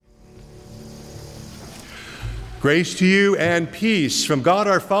Grace to you and peace from God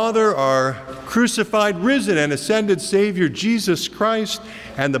our Father, our crucified, risen, and ascended Savior, Jesus Christ,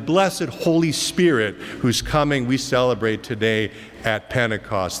 and the blessed Holy Spirit, whose coming we celebrate today at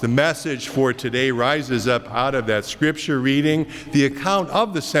Pentecost. The message for today rises up out of that scripture reading, the account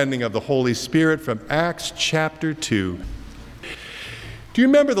of the sending of the Holy Spirit from Acts chapter 2. Do you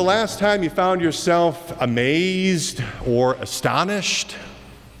remember the last time you found yourself amazed or astonished?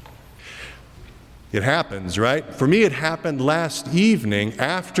 It happens, right? For me, it happened last evening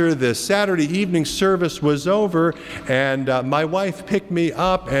after the Saturday evening service was over, and my wife picked me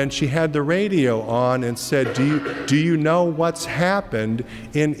up, and she had the radio on and said, do you know what's happened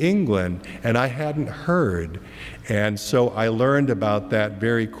in England? And I hadn't heard. And so I learned about that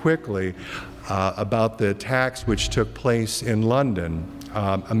very quickly, about the attacks which took place in London.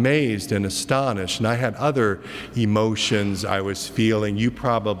 Amazed and astonished, and I had other emotions I was feeling. You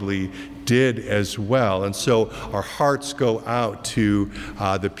probably did as well. And so our hearts go out to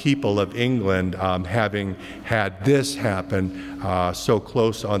the people of England, having had this happen so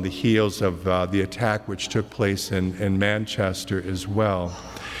close on the heels of the attack which took place in Manchester as well.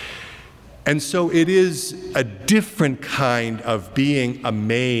 And so it is a different kind of being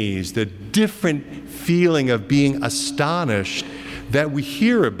amazed, a different feeling of being astonished that we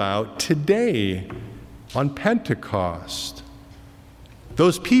hear about today on Pentecost.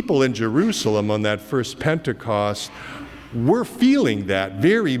 Those people in Jerusalem on that first Pentecost were feeling that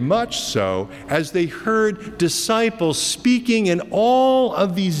very much so as they heard disciples speaking in all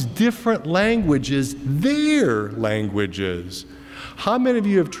of these different languages, their languages. How many of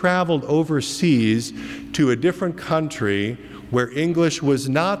you have traveled overseas to a different country where English was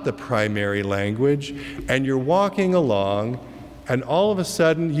not the primary language, and you're walking along and all of a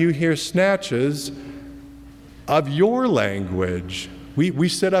sudden you hear snatches of your language? We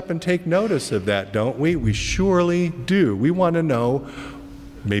sit up and take notice of that, don't we? We surely do. We want to know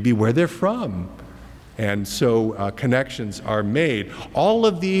maybe where they're from. And so connections are made. All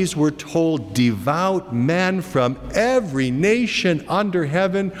of these were told devout men from every nation under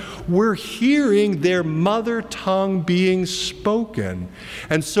heaven were hearing their mother tongue being spoken.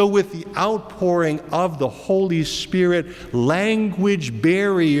 And so with the outpouring of the Holy Spirit, language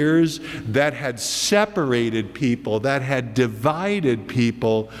barriers that had separated people, that had divided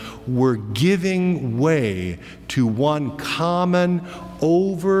people, were giving way to one common,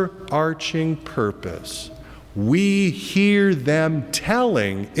 overarching purpose. We hear them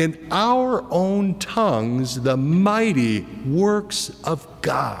telling in our own tongues the mighty works of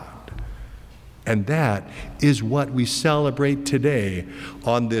God. And that is what we celebrate today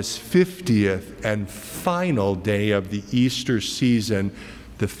on this 50th and final day of the Easter season,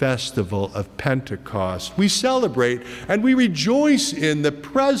 the festival of Pentecost. We celebrate and we rejoice in the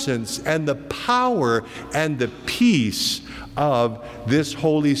presence and the power and the peace of this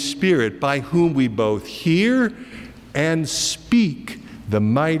Holy Spirit, by whom we both hear and speak the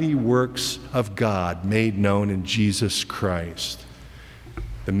mighty works of God made known in Jesus Christ.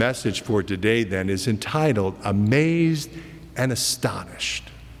 The message for today then is entitled, Amazed and Astonished.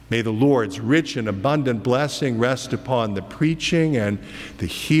 May the Lord's rich and abundant blessing rest upon the preaching and the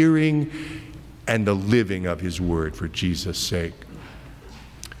hearing and the living of his word for Jesus' sake.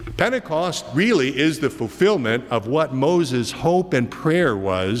 Pentecost really is the fulfillment of what Moses' hope and prayer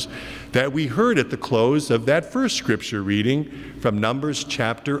was that we heard at the close of that first scripture reading from Numbers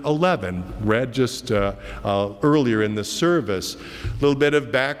chapter 11, read just earlier in the service. A little bit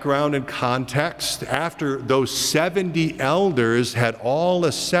of background and context. After those 70 elders had all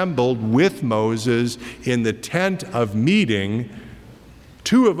assembled with Moses in the tent of meeting,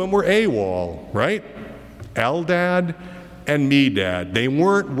 two of them were AWOL, right? Eldad and Medad. They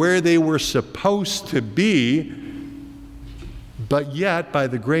weren't where they were supposed to be, but yet, by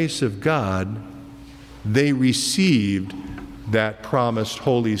the grace of God, they received that promised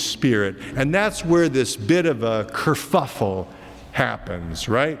Holy Spirit. And that's where this bit of a kerfuffle happens,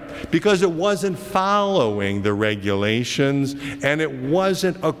 right? Because it wasn't following the regulations, and it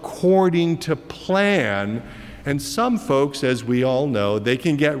wasn't according to plan. And some folks, as we all know, they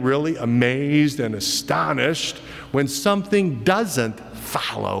can get really amazed and astonished when something doesn't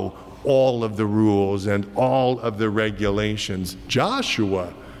follow all of the rules and all of the regulations.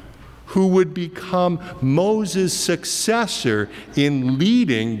 Joshua, who would become Moses' successor in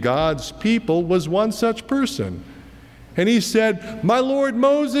leading God's people, was one such person. And he said, "My Lord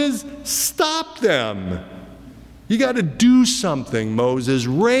Moses, stop them. You got to do something, Moses.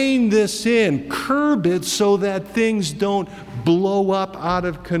 Rein this in, curb it so that things don't blow up out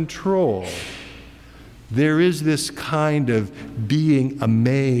of control." there is this kind of being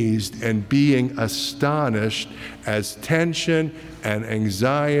amazed and being astonished as tension and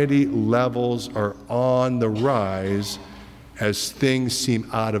anxiety levels are on the rise, as things seem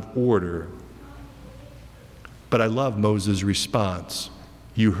out of order. But I love Moses' response.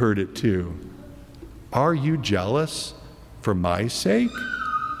 You heard it too. Are you jealous for my sake?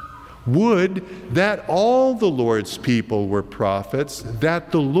 Would that all the Lord's people were prophets,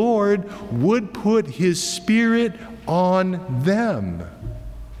 that the Lord would put his Spirit on them.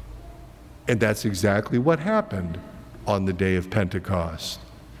 And that's exactly what happened on the day of Pentecost.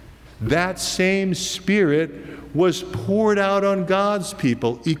 That same Spirit was poured out on God's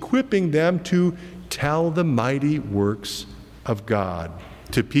people, equipping them to tell the mighty works of God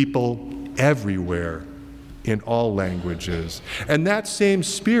to people everywhere in all languages. And that same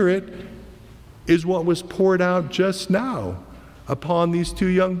Spirit is what was poured out just now upon these two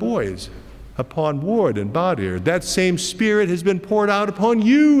young boys, upon Ward and Badir. That same Spirit has been poured out upon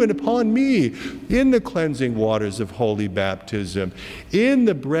you and upon me in the cleansing waters of holy baptism, in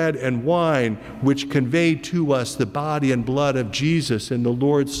the bread and wine which convey to us the body and blood of Jesus in the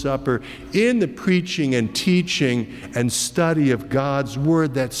Lord's Supper, in the preaching and teaching and study of God's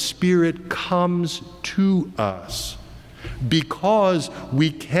Word. That Spirit comes to us. Because we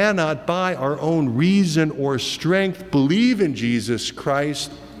cannot by our own reason or strength believe in Jesus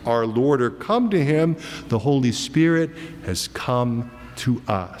Christ our Lord or come to him, the Holy Spirit has come to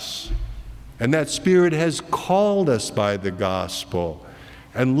us. And that Spirit has called us by the gospel,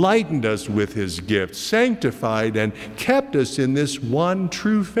 enlightened us with his gift, sanctified and kept us in this one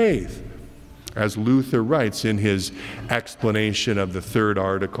true faith, as Luther writes in his explanation of the third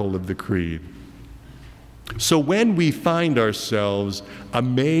article of the Creed. So when we find ourselves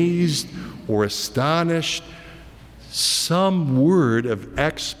amazed or astonished, some word of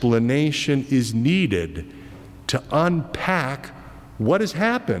explanation is needed to unpack what has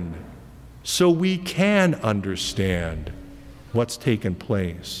happened so we can understand what's taken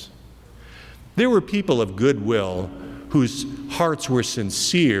place. There were people of goodwill whose hearts were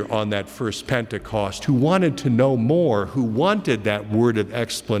sincere on that first Pentecost, who wanted to know more, who wanted that word of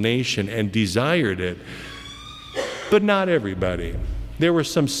explanation and desired it. But not everybody. There were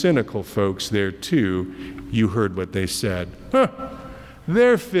some cynical folks there too. You heard what they said.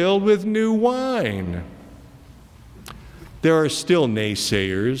 They're filled with new wine. There are still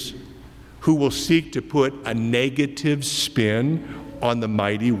naysayers who will seek to put a negative spin on the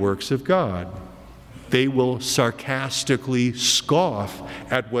mighty works of God. They will sarcastically scoff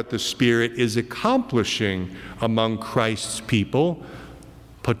at what the Spirit is accomplishing among Christ's people,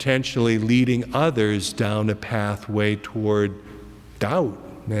 potentially leading others down a pathway toward doubt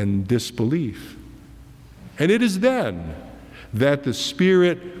and disbelief. And it is then that the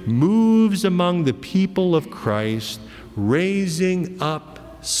Spirit moves among the people of Christ, raising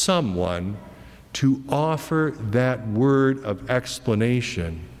up someone to offer that word of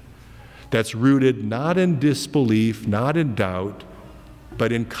explanation that's rooted not in disbelief, not in doubt,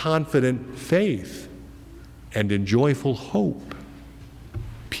 but in confident faith and in joyful hope.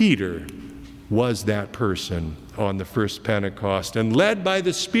 Peter was that person on the first Pentecost, and led by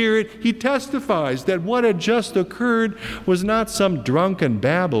the Spirit, he testifies that what had just occurred was not some drunken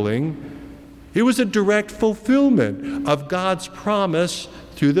babbling. It was a direct fulfillment of God's promise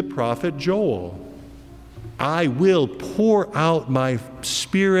through the prophet Joel. I will pour out my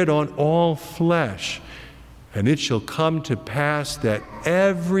Spirit on all flesh, and it shall come to pass that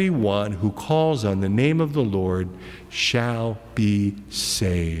everyone who calls on the name of the Lord shall be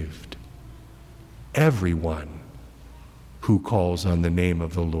saved. Everyone who calls on the name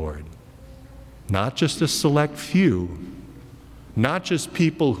of the Lord. Not just a select few, not just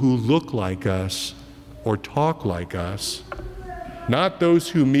people who look like us or talk like us, not those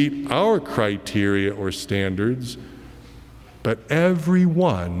who meet our criteria or standards, but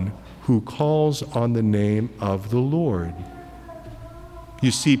everyone who calls on the name of the Lord.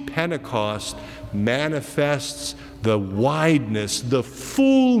 You see, Pentecost manifests the wideness, the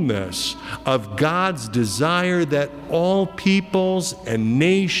fullness of God's desire that all peoples and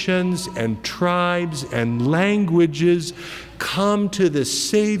nations and tribes and languages come to the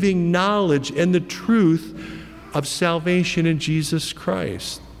saving knowledge and the truth of salvation in Jesus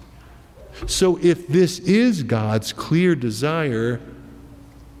Christ. So if this is God's clear desire,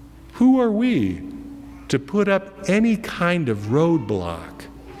 who are we to put up any kind of roadblock,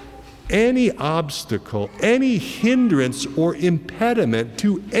 any obstacle, any hindrance or impediment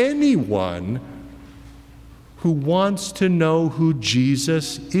to anyone who wants to know who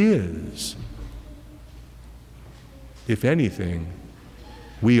Jesus is? If anything,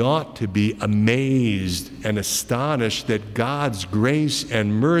 we ought to be amazed and astonished that God's grace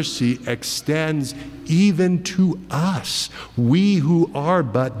and mercy extends even to us, we who are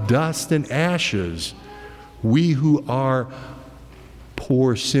but dust and ashes, we who are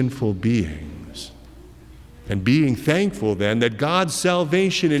poor sinful beings. And being thankful then that God's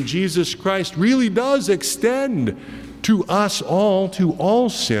salvation in Jesus Christ really does extend to us all, to all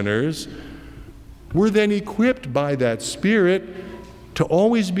sinners, we're then equipped by that Spirit to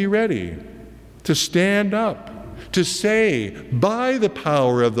always be ready, to stand up, to say, by the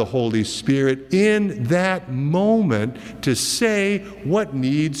power of the Holy Spirit, in that moment, to say what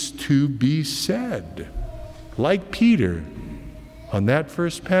needs to be said. Like Peter on that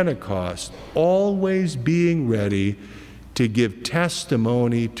first Pentecost, always being ready to give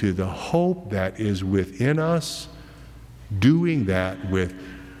testimony to the hope that is within us, doing that with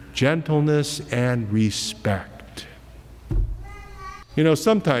gentleness and respect. You know,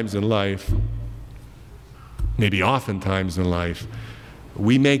 sometimes in life, maybe oftentimes in life,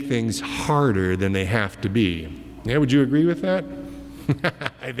 we make things harder than they have to be. Yeah, would you agree with that?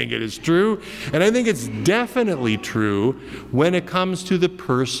 I think it is true, and I think it's definitely true when it comes to the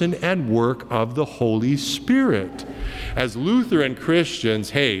person and work of the Holy Spirit. As Lutheran Christians,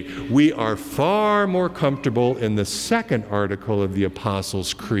 hey, we are far more comfortable in the second article of the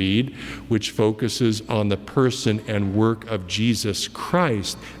Apostles' Creed, which focuses on the person and work of Jesus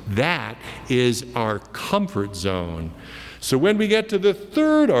Christ. That is our comfort zone. So when we get to the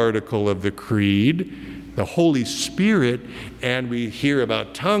third article of the Creed, the Holy Spirit, and we hear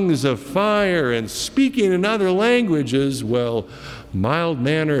about tongues of fire and speaking in other languages, well,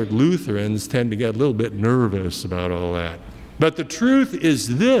 mild-mannered Lutherans tend to get a little bit nervous about all that. But the truth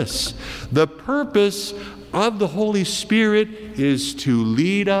is this: the purpose of the Holy Spirit is to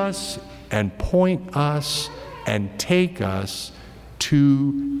lead us and point us and take us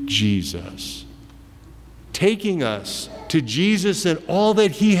to Jesus. Taking us to Jesus and all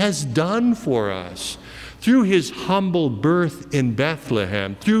that He has done for us. Through His humble birth in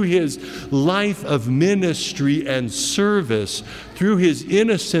Bethlehem, through His life of ministry and service, through His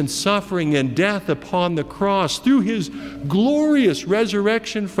innocent suffering and death upon the cross, through His glorious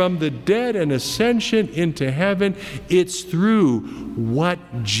resurrection from the dead and ascension into heaven, it's through what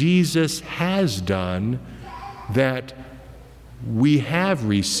Jesus has done that we have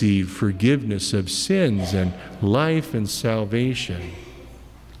received forgiveness of sins and life and salvation.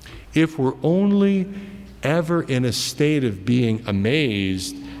 If we're only ever in a state of being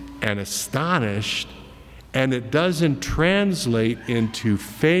amazed and astonished, and it doesn't translate into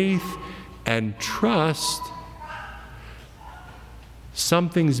faith and trust,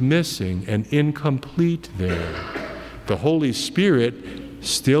 something's missing and incomplete there. The Holy Spirit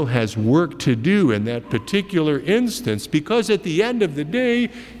still has work to do in that particular instance, because at the end of the day,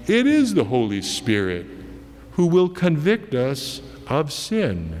 it is the Holy Spirit who will convict us of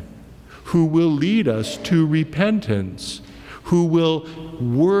sin, who will lead us to repentance, who will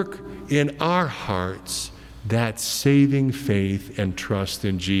work in our hearts that saving faith and trust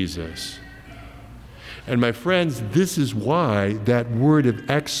in Jesus. And my friends, this is why that word of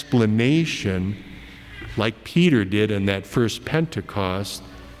explanation, like Peter did in that first Pentecost,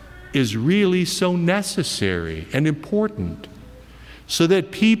 is really so necessary and important, so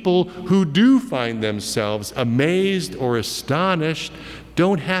that people who do find themselves amazed or astonished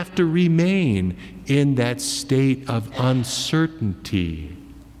don't have to remain in that state of uncertainty.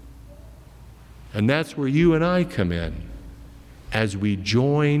 And that's where you and I come in, as we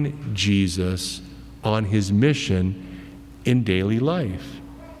join Jesus on His mission in daily life.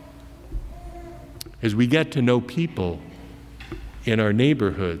 As we get to know people in our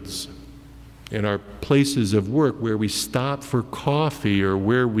neighborhoods, in our places of work where we stop for coffee or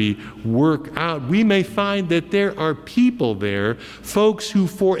where we work out, we may find that there are people there, folks who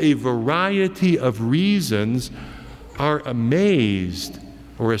for a variety of reasons are amazed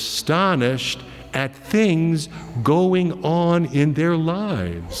or astonished at things going on in their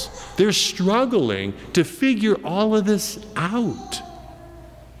lives. They're struggling to figure all of this out.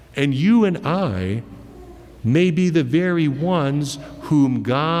 And you and I may be the very ones whom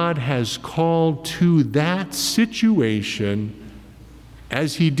God has called to that situation,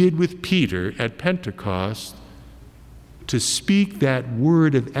 as He did with Peter at Pentecost, to speak that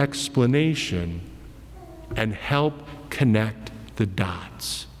word of explanation and help connect the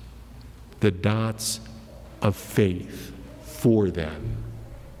dots of faith for them.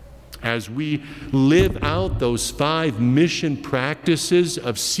 As we live out those 5 mission practices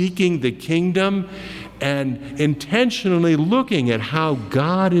of seeking the kingdom and intentionally looking at how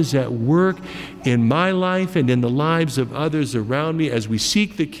God is at work in my life and in the lives of others around me as we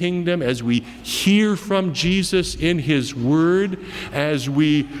seek the kingdom, as we hear from Jesus in His Word, as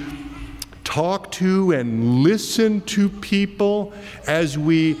we talk to and listen to people, as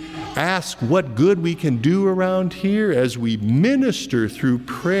we ask what good we can do around here, as we minister through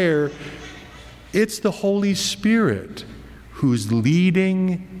prayer. It's the Holy Spirit who's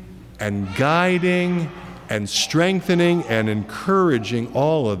leading and guiding and strengthening and encouraging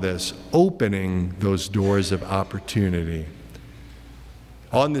all of this, opening those doors of opportunity.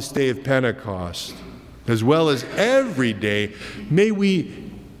 On this day of Pentecost, as well as every day, may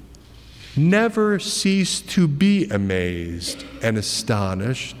we never cease to be amazed and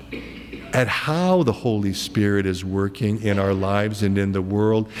astonished at how the Holy Spirit is working in our lives and in the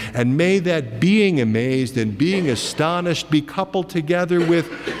world. And may that being amazed and being astonished be coupled together with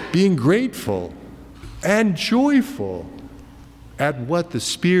being grateful and joyful at what the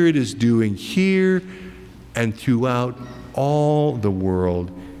Spirit is doing here and throughout all the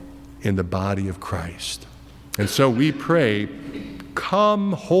world in the body of Christ. And so we pray,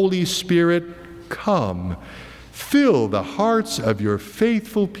 come, Holy Spirit, come. Fill the hearts of your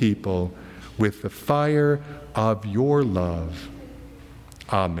faithful people with the fire of your love.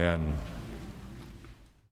 Amen.